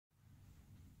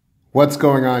What's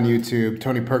going on YouTube?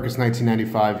 Tony Perkins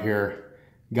 1995 here.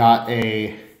 Got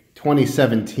a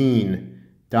 2017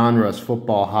 Donruss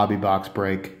Football hobby box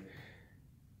break.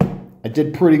 I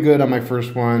did pretty good on my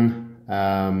first one.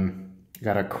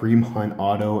 Got a Kareem Hunt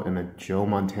auto and a Joe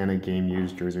Montana game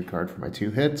used jersey card for my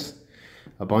two hits.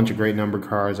 A bunch of great number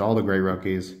cards, all the great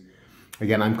rookies.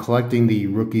 Again, I'm collecting the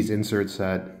rookies insert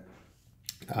set.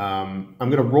 I'm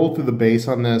going to roll through the base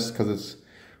on this because it's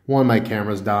one, my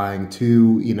camera's dying.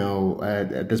 Two, you know,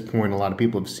 at this point, a lot of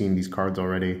people have seen these cards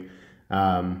already.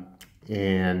 I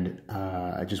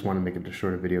just want to make it a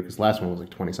shorter video because last one was like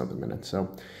 20-something minutes.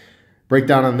 So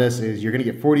breakdown on this is you're going to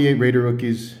get 48 Raider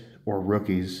rookies or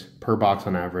rookies per box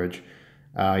on average.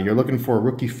 You're looking for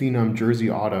rookie phenom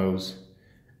jersey autos.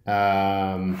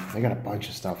 I got a bunch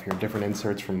of stuff here, different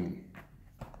inserts from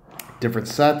different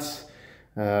sets.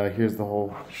 Here's the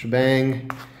whole shebang.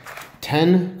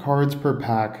 10 cards per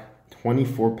pack,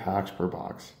 24 packs per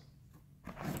box.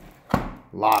 A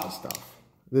lot of stuff.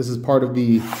 This is part of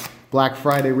the Black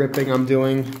Friday ripping I'm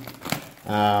doing.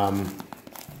 Yeah,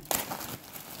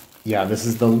 this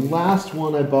is the last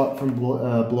one I bought from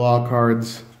Blowout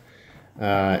Cards.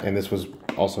 And this was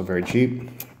also very cheap.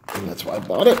 And that's why I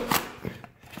bought it.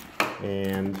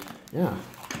 And yeah,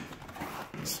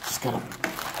 it's just got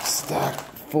a stack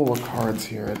full of cards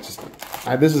here. It's just,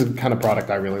 this is the kind of product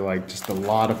I really like. Just a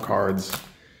lot of cards.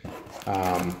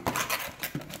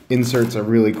 Inserts are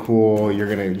really cool.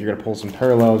 You're gonna pull some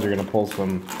parallels. You're gonna pull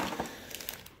some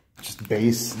just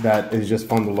base that is just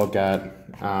fun to look at.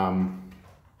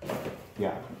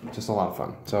 Yeah, just a lot of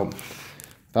fun. So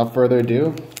without further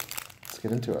ado, let's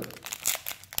get into it.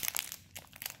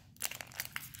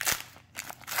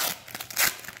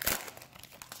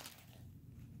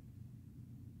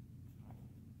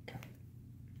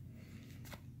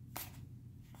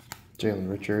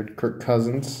 Jalen Richard, Kirk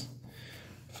Cousins,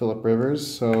 Phillip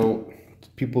Rivers. So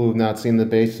people who have not seen the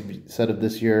base set of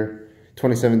this year,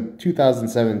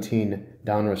 2017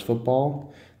 Donruss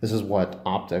Football. This is what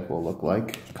Optic will look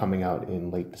like coming out in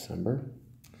late December.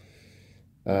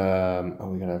 We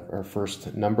got our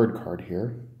first numbered card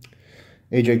here.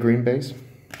 AJ Green base.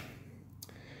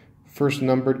 First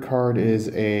numbered card is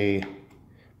a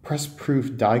press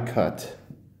proof die cut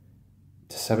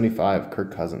to 75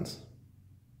 Kirk Cousins.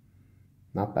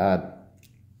 Not bad.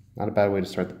 Not a bad way to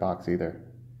start the box either.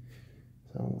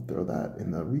 So we'll throw that in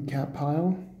the recap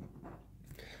pile.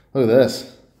 Look at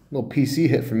this. Little PC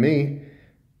hit for me.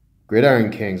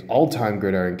 Gridiron Kings. All-time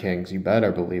Gridiron Kings. You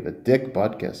better believe it. Dick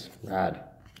Butkus. Rad.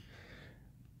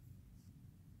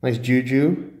 Nice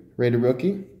Juju. Raider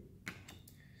rookie.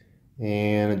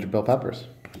 And a Jabril Peppers.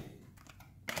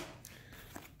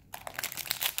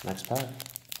 Next pack.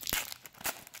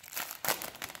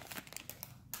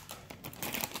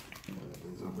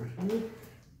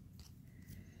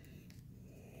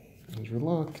 There's your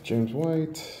luck, James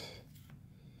White.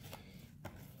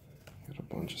 Got a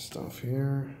bunch of stuff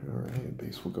here. Alright,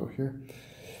 base will go here.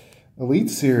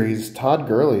 Elite Series, Todd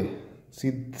Gurley.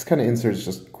 See, this kind of insert is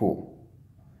just cool.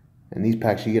 And these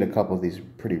packs, you get a couple of these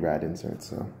pretty rad inserts.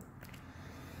 So,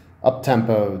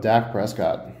 Up-tempo, Dak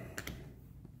Prescott.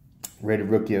 Rated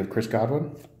rookie of Chris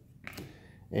Godwin.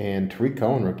 And Tariq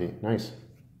Cohen rookie. Nice.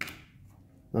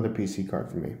 Another PC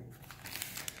card for me.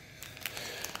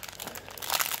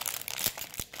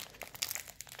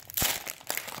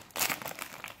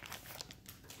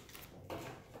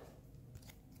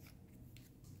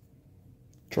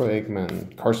 Troy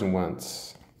Aikman, Carson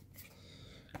Wentz,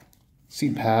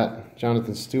 C. Pat,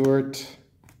 Jonathan Stewart,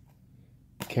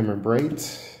 Cameron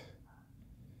Brate,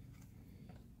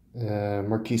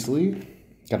 Marquise Lee.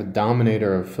 Got a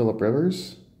Dominator of Phillip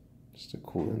Rivers. Just a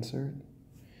cool insert.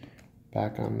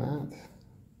 Back on that.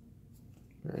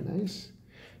 Very nice.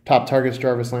 Top targets,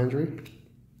 Jarvis Landry.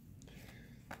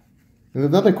 And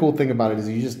another cool thing about it is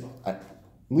you just...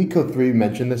 Leetcode 3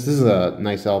 mentioned this. This is a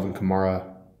nice Alvin Kamara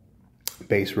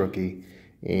base rookie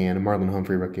and a Marlon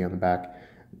Humphrey rookie on the back.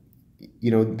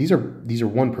 You know, these are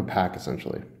one per pack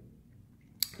essentially.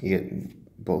 You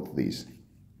get both of these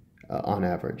on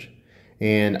average.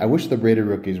 And I wish the Raider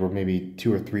rookies were maybe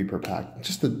 2 or 3 per pack.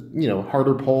 Just the, you know,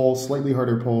 harder pull, slightly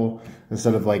harder pull,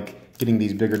 instead of like getting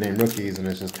these bigger name rookies, and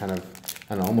it's just kind of,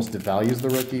 I don't know, almost devalues the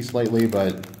rookie slightly,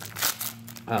 but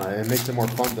it makes it more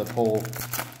fun to pull.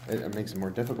 It makes it more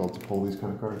difficult to pull these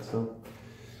kind of cards. So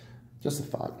just a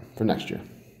thought for next year.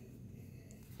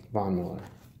 Von Miller.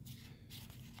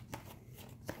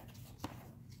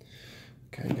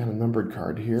 Okay, got a numbered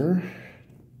card here.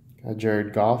 Got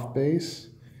Jared Goff base.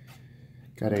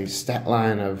 Got a stat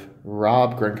line of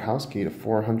Rob Gronkowski to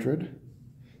 400.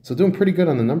 So doing pretty good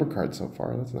on the number card so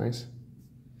far. That's nice.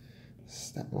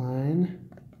 Stat line.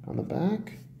 on the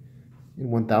back. And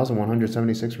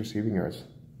 1,176 receiving yards.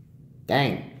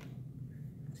 Dang.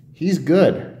 He's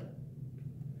good.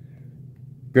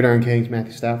 Gridiron Kings,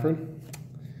 Matthew Stafford.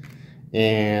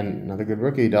 And another good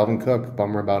rookie, Dalvin Cook.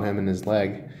 Bummer about him and his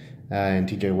leg. And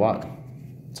TJ Watt.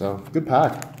 So, good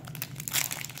pack.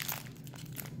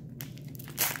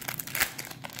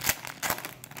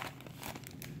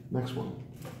 Next one.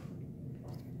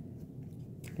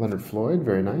 Leonard Floyd,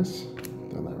 very nice.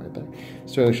 Throw that right there.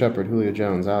 Sterling Shepard, Julio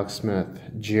Jones, Alex Smith,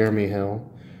 Jeremy Hill,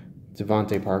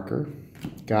 Devontae Parker.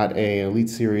 Got a Elite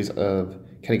Series of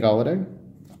Kenny Golladay.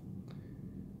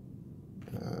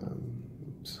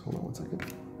 Oops, hold on one second.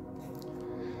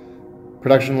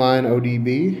 Production line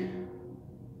ODB.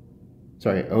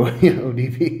 Sorry,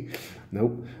 ODB.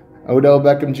 Nope. Odell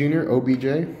Beckham Jr.,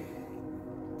 OBJ.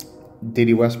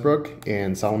 Dede Westbrook,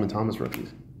 and Solomon Thomas rookies.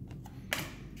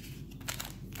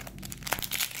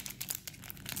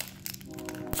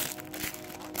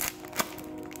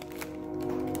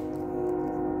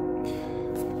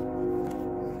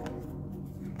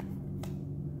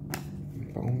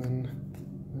 Bowman.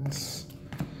 This.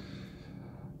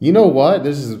 You know what?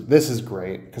 This is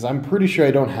great because I'm pretty sure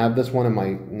I don't have this one in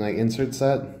my insert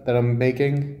set that I'm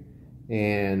making.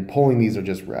 And pulling these are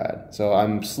just rad. So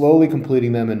I'm slowly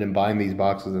completing them and then buying these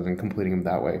boxes and then completing them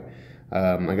that way.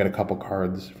 I got a couple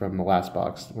cards from the last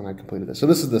box when I completed this. So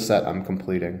this is the set I'm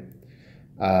completing.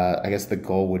 I guess the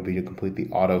goal would be to complete the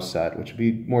auto set, which would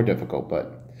be more difficult,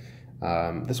 but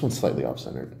this one's slightly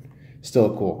off-centered.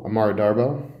 Still cool. Amara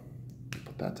Darboh.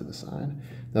 Put that to the side.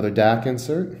 Another Dak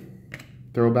insert.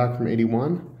 Throwback from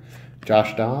 81.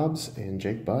 Josh Dobbs and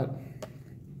Jake Butt.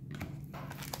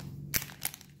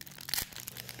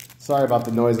 Sorry about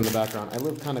the noise in the background. I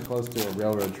live kind of close to a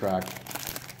railroad track,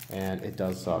 and it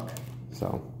does suck.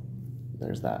 So,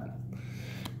 there's that.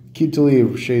 Cute to leave,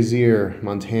 Shazier,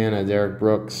 Montana, Derek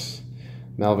Brooks,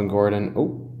 Melvin Gordon.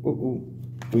 Oh,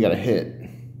 we got a hit.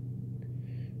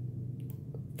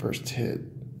 First hit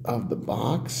of the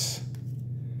box.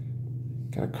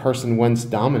 Got a Carson Wentz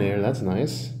Dominator. That's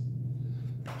nice.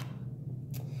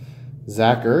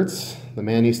 Zach Ertz, the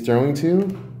man he's throwing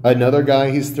to. Another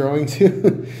guy he's throwing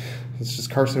to. It's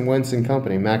just Carson Wentz and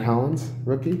company. Mac Hollins,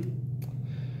 rookie.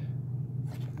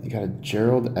 You got a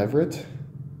Gerald Everett,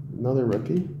 another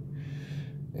rookie.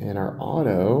 And our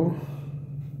auto,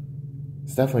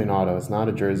 it's definitely an auto. It's not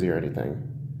a jersey or anything.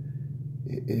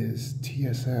 It is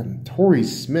TSM. Torrey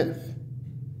Smith,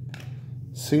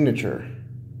 signature.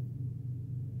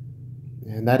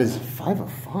 And that is 5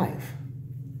 of 5.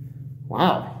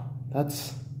 Wow,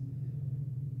 that's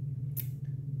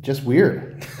just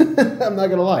weird. I'm not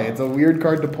gonna lie, it's a weird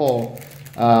card to pull,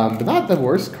 but not the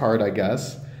worst card, I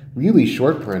guess. Really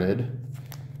short printed.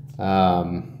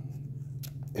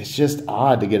 It's just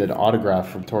odd to get an autograph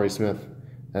from Torrey Smith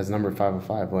as number 5 of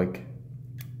 5. Like,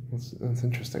 that's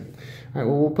interesting. All right,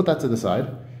 well, we'll put that to the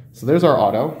side. So there's our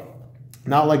auto.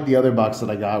 Not like the other box that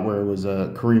I got where it was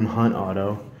a Kareem Hunt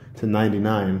auto to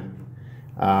 99.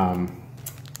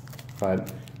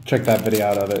 But check that video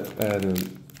out of it,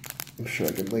 and I'm sure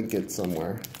I could link it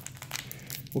somewhere.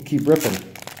 We'll keep ripping.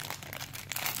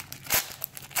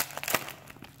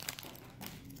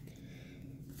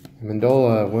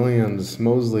 Mendola, Williams,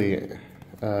 Mosley,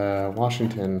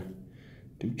 Washington,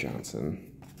 Duke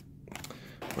Johnson,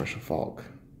 Marshall Falk.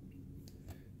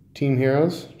 Team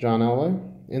Heroes, John Elway,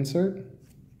 insert.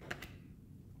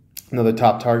 Another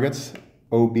top targets,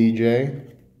 OBJ.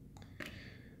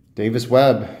 Davis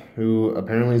Webb, who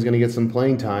apparently is going to get some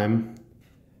playing time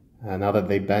now that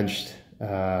they benched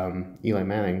Eli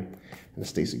Manning, and a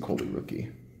Stacy Colby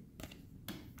rookie.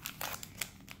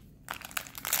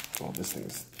 Oh, this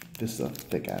is a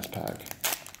thick ass pack.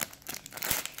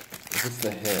 If it's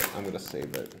the hit, I'm going to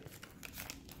save it.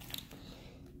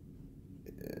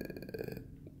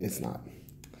 It's not.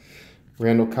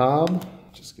 Randall Cobb,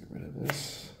 just get rid of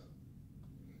this.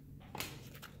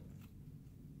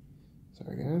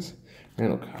 Sorry guys.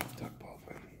 Randall Cobb, Doug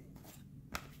Baldwin.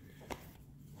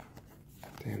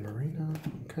 Dan Marino,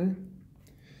 okay.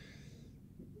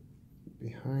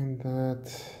 Behind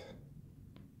that,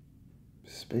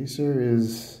 spacer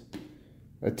is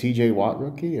a TJ Watt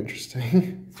rookie,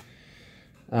 interesting.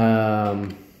 Oh,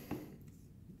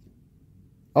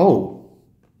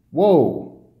 whoa.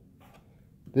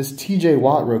 This TJ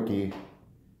Watt rookie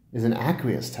is an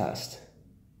aqueous test.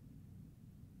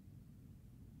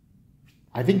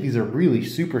 I think these are really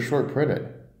super short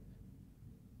printed.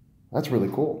 That's really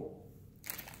cool.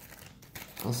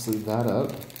 I'll sleeve that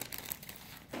up.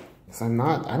 Because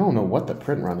I don't know what the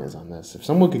print run is on this. If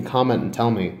someone could comment and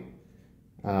tell me,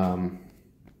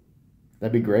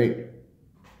 that'd be great.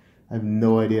 I have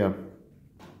no idea.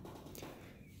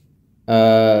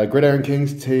 Gridiron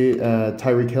Kings,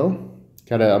 Tyreek Hill.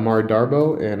 Got a Amari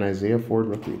Darbo and Isaiah Ford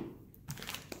rookie.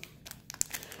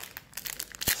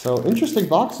 So, interesting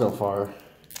box so far.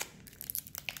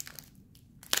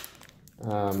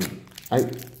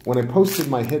 When I posted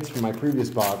my hits from my previous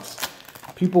box,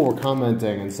 people were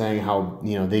commenting and saying how,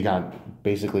 they got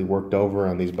basically worked over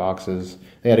on these boxes.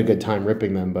 They had a good time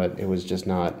ripping them, but it was just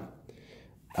not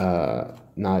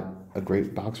a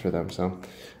great box for them. So,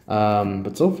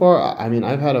 but so far, I mean,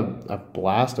 I've had a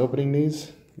blast opening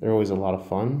these. They're always a lot of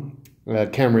fun.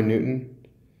 Cam Newton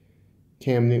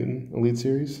Elite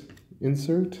Series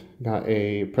insert. Got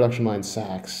a production line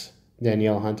Sacks,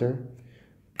 Danielle Hunter,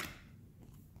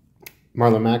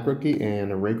 Marlon Mack rookie,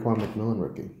 and a Raekwon McMillan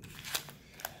rookie.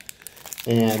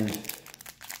 And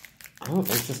I don't know,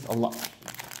 it's just a lot.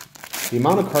 The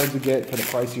amount of cards you get for the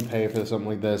price you pay for something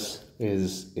like this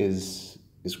is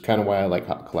kind of why I like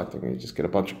collecting. You just get a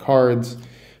bunch of cards,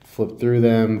 flip through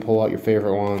them, pull out your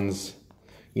favorite ones.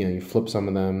 You flip some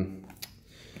of them.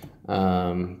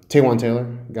 Taywan Taylor,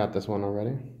 got this one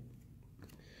already.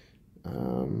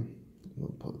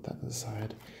 We'll put that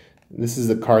aside. This is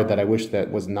a card that I wish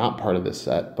that was not part of this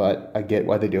set, but I get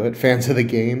why they do it. Fans of the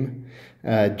game.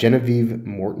 Genevieve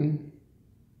Morton.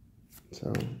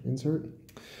 So, insert.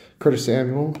 Curtis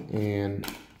Samuel and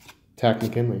Tack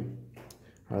McKinley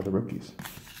are the rookies.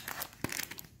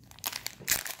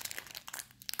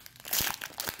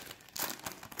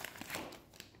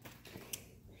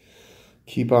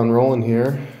 Keep on rolling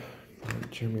here.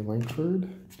 Jeremy Langford.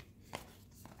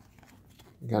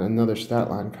 Got another stat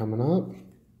line coming up.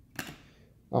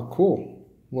 Oh, cool.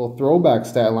 Little throwback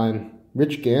stat line.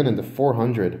 Rich Gannon to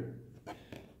 400.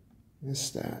 This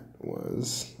stat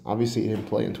was, obviously he didn't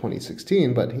play in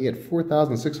 2016, but he had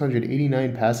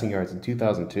 4,689 passing yards in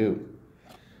 2002.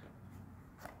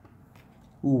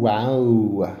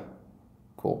 Wow.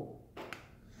 Cool.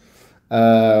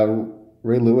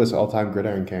 Ray Lewis, all-time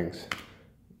Gridiron Kings.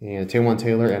 And Taywan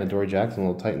Taylor and Adoree Jackson,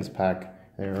 little Titans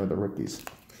pack. There are the rookies.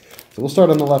 So we'll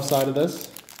start on the left side of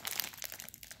this.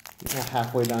 We're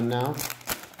halfway done now.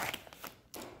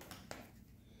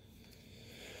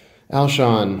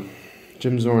 Alshon,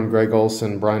 Jim Zorn, Greg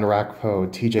Olson, Brian Arakpo,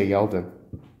 TJ Yeldon,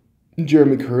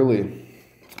 Jeremy Curley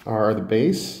are the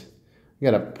base. We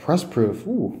got a press proof,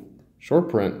 short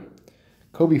print.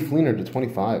 Kobe Fleener to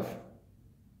 25.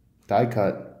 Die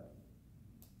cut.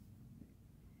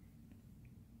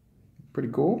 Pretty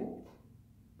cool.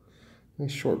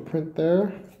 Nice short print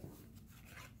there.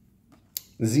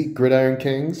 Zeke Gridiron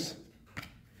Kings.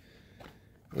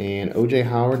 And O.J.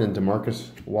 Howard and DeMarcus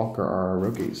Walker are our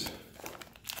rookies.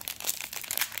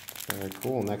 Very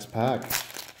cool. Next pack.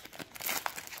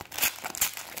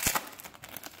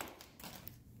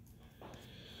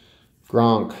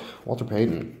 Gronk, Walter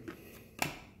Payton,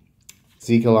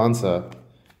 Zeke Alansa,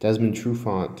 Desmond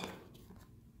Trufant,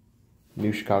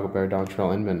 new Chicago Bear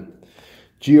Dontrell Inman,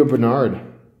 Gio Bernard.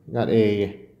 Got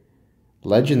a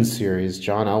Legends Series,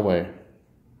 John Elway.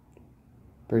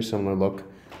 Very similar look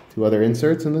to other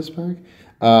inserts in this pack.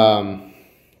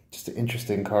 Just an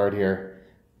interesting card here.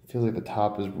 It feels like the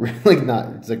top is really not,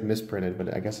 it's like misprinted,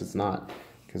 but I guess it's not,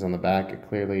 because on the back it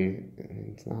clearly,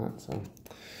 it's not. So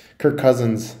Kirk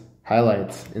Cousins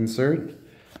highlights insert.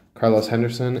 Carlos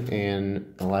Henderson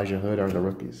and Elijah Hood are the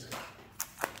rookies.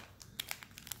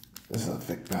 This is a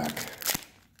thick pack.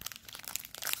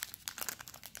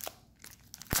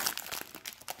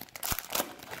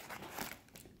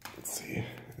 Let's see,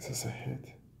 is this a hit?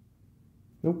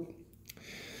 Nope.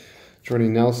 Jordy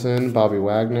Nelson, Bobby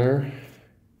Wagner,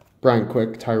 Brian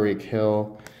Quick, Tyreek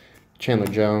Hill, Chandler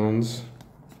Jones,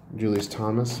 Julius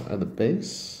Thomas are the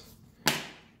base.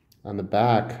 On the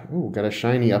back, got a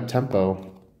shiny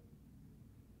up-tempo.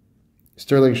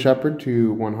 Sterling Shepard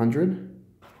to 100.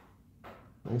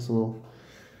 Nice little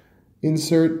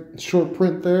insert short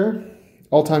print there.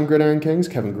 All-time Gridiron Kings,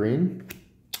 Kevin Green.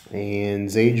 And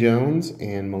Zay Jones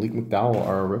and Malik McDowell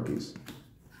are our rookies.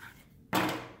 I'll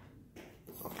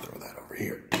throw that over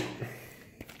here.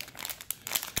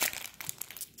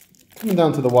 Coming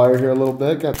down to the wire here a little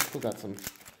bit. Still got some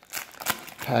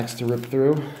packs to rip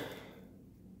through.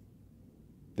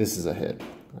 This is a hit.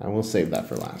 I will save that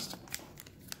for last.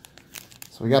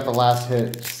 So we got the last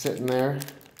hit sitting there.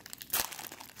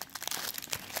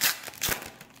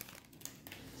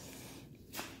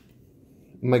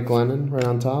 Mike Glennon right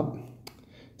on top.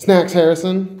 Snacks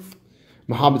Harrison.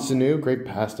 Mohamed Sanu, great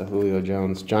pass to Julio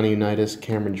Jones. Johnny Unitas,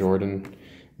 Cameron Jordan,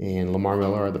 and Lamar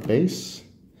Miller are the base.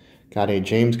 Got a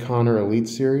James Conner Elite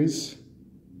Series.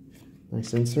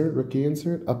 Nice insert, rookie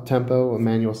insert. Up-tempo,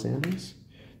 Emmanuel Sanders.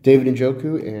 David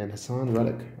Njoku and Hassan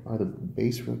Reddick are the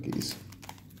base rookies.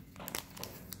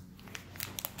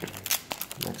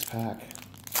 pack.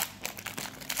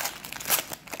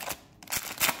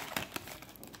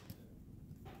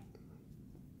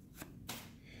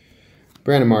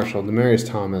 Brandon Marshall, Demarius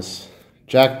Thomas,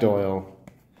 Jack Doyle,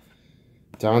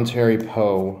 Don Terry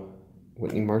Poe,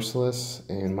 Whitney Merciless,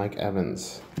 and Mike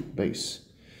Evans, base.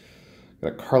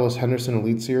 Got Carlos Henderson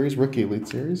Elite Series, Rookie Elite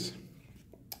Series.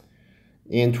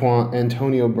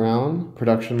 Antonio Brown,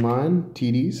 production line,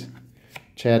 TDs.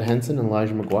 Chad Henson and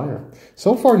Elijah McGuire.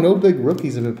 So far, no big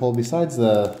rookies have been pulled besides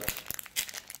the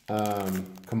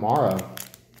Kamara.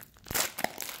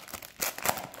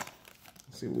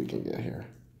 Let's see what we can get here.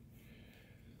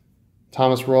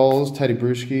 Thomas Rawls, Teddy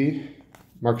Bruschi,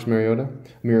 Marcus Mariota,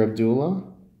 Amir Abdullah,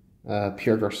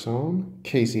 Pierre Garcon,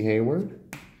 Casey Hayward.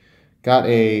 Got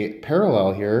a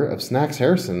parallel here of Snacks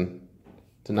Harrison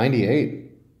to 98.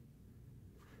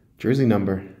 Jersey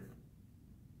number.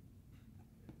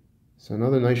 So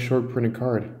another nice short printed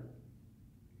card.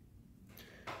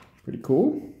 Pretty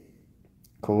cool.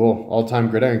 Cool. All-time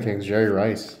Gridiron Kings, Jerry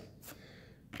Rice.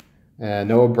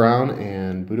 Noah Brown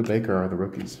and Budda Baker are the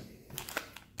rookies.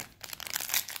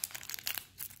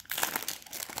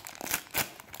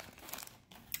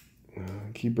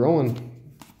 Keep rolling.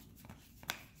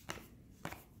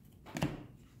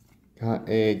 Got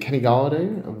a Kenny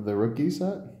Golladay of the rookie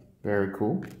set. Very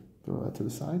cool. Throw that to the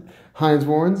side. Hines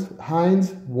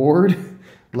Ward,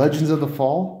 Legends of the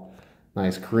Fall.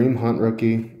 Nice. Kareem Hunt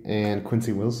rookie and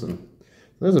Quincy Wilson.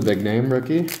 There's a big name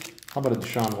rookie. How about a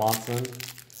Deshaun Watson?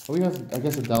 Oh, we have, I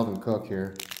guess, a Dalvin Cook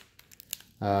here.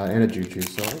 And a Juju.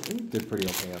 So we did pretty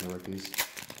okay on the rookies.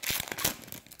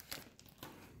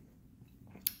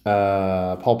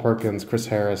 Paul Perkins, Chris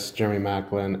Harris, Jeremy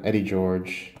Maclin, Eddie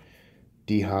George,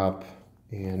 D-Hop,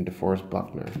 and DeForest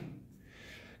Buckner.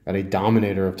 Got a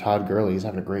Dominator of Todd Gurley. He's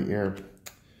having a great year.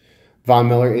 Von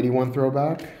Miller, 81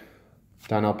 throwback.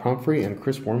 Donnell Pumphrey and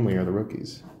Chris Wormley are the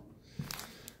rookies.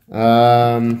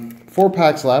 4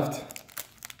 packs left.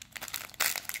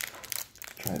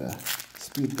 Try to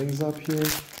speed things up here.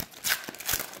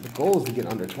 The goal is to get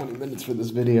under 20 minutes for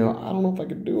this video. I don't know if I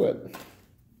can do it.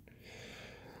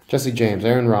 Jesse James,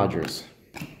 Aaron Rodgers,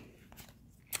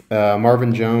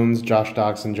 Marvin Jones, Josh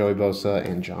Doctson, Joey Bosa,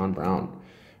 and John Brown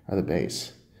are the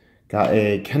base. Got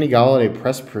a Kenny Golladay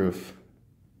press proof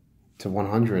to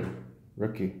 100,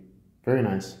 rookie. Very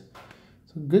nice.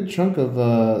 So a good chunk of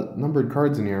numbered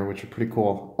cards in here, which are pretty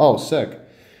cool. Oh, sick.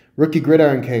 Rookie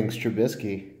Gridiron Kings,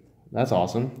 Trubisky. That's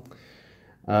awesome.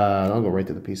 I'll go right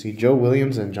to the PC. Joe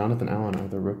Williams and Jonathan Allen are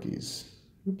the rookies.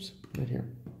 Oops, right here.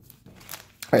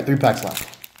 All right, 3 packs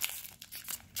left.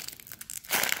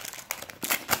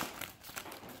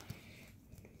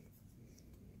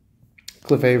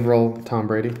 Cliff Averill, Tom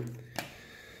Brady.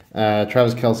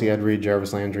 Travis Kelce, Ed Reed,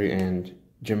 Jarvis Landry, and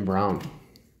Jim Brown.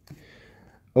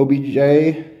 OBJ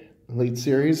Elite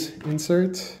Series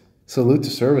insert. Salute to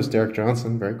service, Derek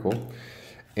Johnson. Very cool.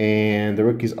 And the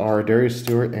rookies are Darius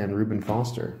Stewart and Reuben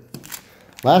Foster.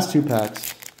 Last 2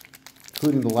 packs,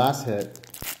 including the last hit.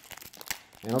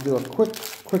 And I'll do a quick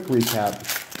recap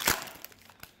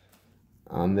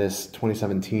on this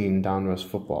 2017 Donruss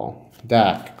Football.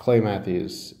 Dak, Clay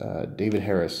Matthews, David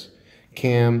Harris,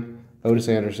 Cam, Otis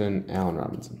Anderson, Allen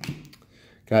Robinson.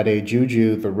 Got a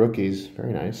Juju, the rookies.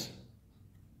 Very nice.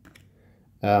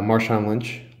 Marshawn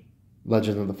Lynch,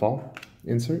 Legend of the Fall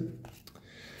insert.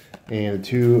 And the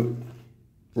 2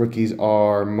 rookies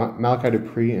are Malachi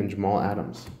Dupree and Jamal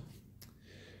Adams.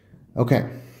 Okay,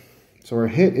 so our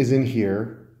hit is in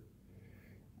here.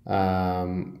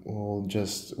 We'll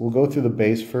go through the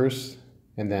base first,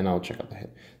 and then I'll check out the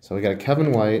hit. So we got a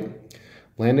Kevin White,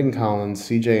 Landon Collins,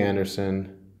 C.J.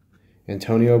 Anderson,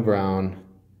 Antonio Brown,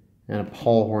 and a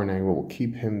Paul Hornung, but we'll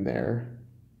keep him there.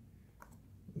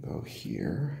 Go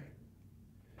here.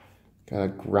 Got a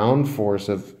ground force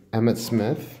of Emmitt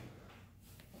Smith.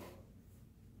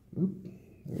 Oop,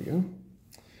 there we go.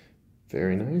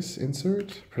 Very nice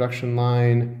insert. Production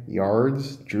line,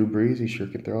 yards, Drew Brees. He sure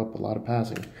can throw up a lot of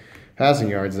passing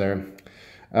yards there.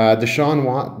 Deshaun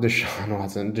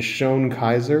Watson, Deshaun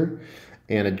Kaiser,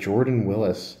 and a Jordan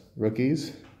Willis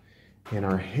rookies. And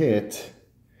our hit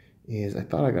is, I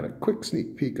thought I got a quick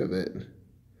sneak peek of it.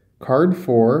 Card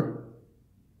 4.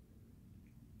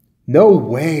 No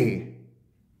way.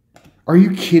 Are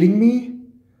you kidding me?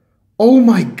 Oh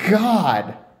my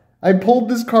God. I pulled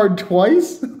this card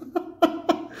twice?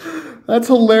 That's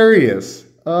hilarious.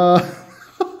 That's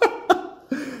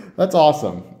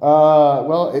awesome.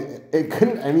 Well, it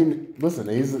couldn't. I mean, listen,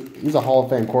 he's a Hall of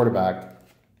Fame quarterback,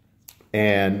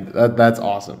 and that's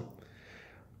awesome.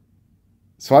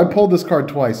 So I pulled this card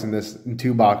twice in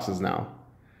 2 boxes now.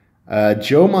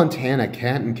 Joe Montana,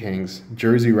 Canton Kings,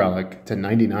 jersey relic to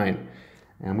 99.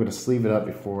 And I'm going to sleeve it up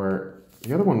before...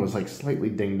 The other one was like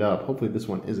slightly dinged up. Hopefully this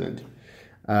one isn't.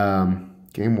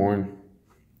 Game worn.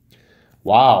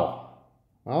 Wow.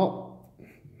 Well,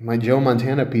 my Joe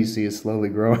Montana PC is slowly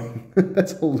growing.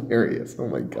 That's hilarious. Oh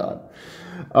my God.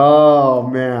 Oh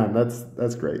man,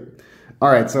 that's great.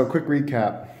 All right, so a quick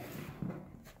recap.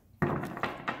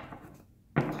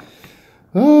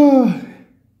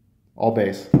 All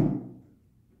base.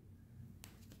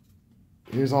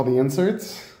 Here's all the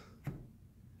inserts.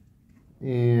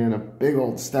 And a big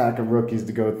old stack of rookies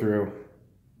to go through.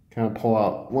 Kind of pull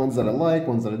out ones that I like,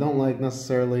 ones that I don't like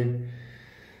necessarily.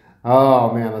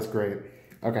 Oh man, that's great.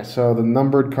 Okay, so the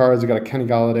numbered cards, we got a Kenny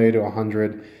Galladay to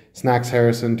 100, Snacks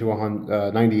Harrison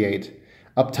to 98,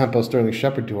 Up-Tempo Sterling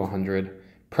Shepard to 100,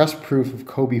 Press Proof of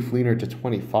Kobe Fleener to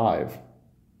 25.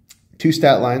 2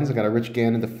 stat lines, I got a Rich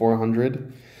Gannon to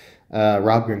 400,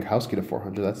 Rob Gronkowski to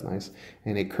 400, that's nice,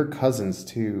 and a Kirk Cousins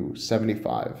to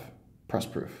 75, Press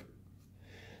Proof.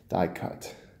 Die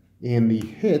cut. And the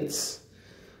hits,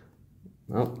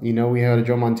 well, you know we had a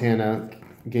Joe Montana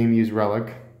game used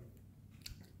relic.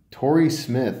 Torrey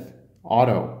Smith,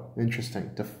 auto,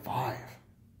 interesting, to 5.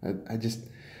 I'm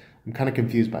kind of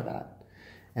confused by that.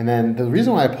 And then the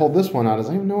reason why I pulled this one out is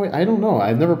I don't know.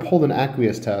 I've never pulled an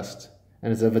Aqueous test,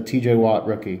 and it's of a TJ Watt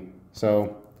rookie.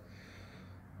 So,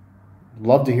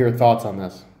 love to hear thoughts on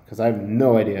this, because I have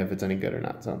no idea if it's any good or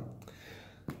not. So,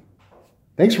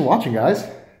 thanks for watching, guys.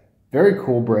 Very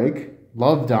cool break.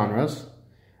 Love Donruss.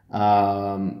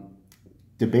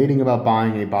 Debating about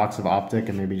buying a box of Optic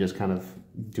and maybe just kind of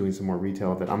doing some more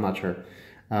retail of it. I'm not sure.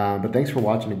 But thanks for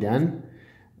watching again.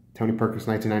 Tony Perkins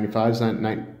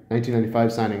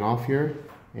 1995 signing off here.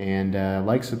 And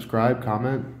like, subscribe,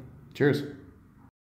 comment. Cheers.